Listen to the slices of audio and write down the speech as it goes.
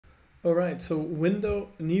Alright, so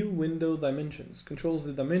new window dimensions controls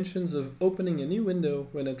the dimensions of opening a new window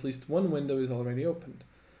when at least one window is already opened.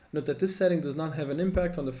 Note that this setting does not have an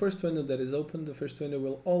impact on the first window that is opened. The first window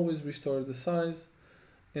will always restore the size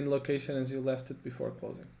and location as you left it before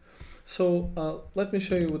closing. So let me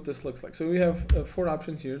show you what this looks like. So we have 4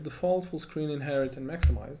 options here: default, full screen, inherit, and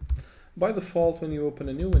maximize. By default, when you open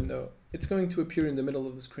a new window, it's going to appear in the middle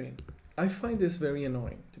of the screen. I find this very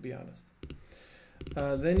annoying, to be honest.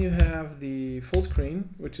 Then you have the full screen,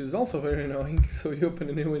 which is also very annoying. So you open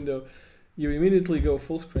a new window, you immediately go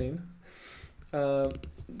full screen.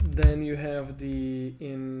 Then you have the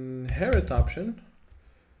inherit option.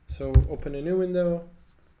 So open a new window,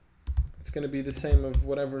 it's going to be the same of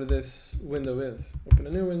whatever this window is. Open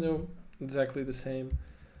a new window, exactly the same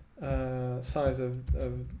size of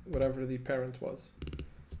whatever the parent was,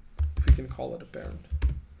 if we can call it a parent.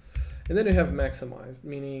 And then you have maximized,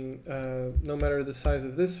 meaning no matter the size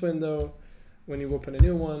of this window, when you open a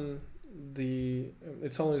new one,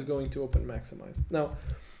 it's always going to open maximized. Now,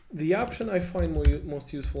 the option I find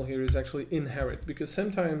most useful here is actually inherit, because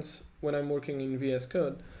sometimes when I'm working in VS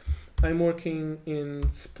Code, I'm working in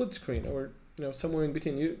split screen, or somewhere in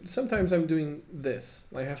between. Sometimes I'm doing this.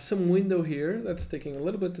 I have some window here that's taking a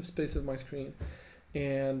little bit of space of my screen,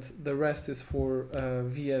 and the rest is for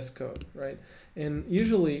VS Code, right? And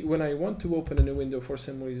usually when I want to open a new window for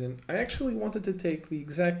some reason, I actually want it to take the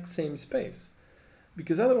exact same space,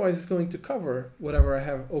 because otherwise it's going to cover whatever I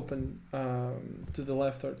have open to the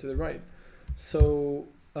left or to the right. So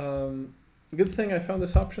good thing I found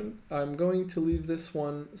this option. I'm going to leave this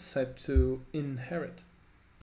one set to inherit.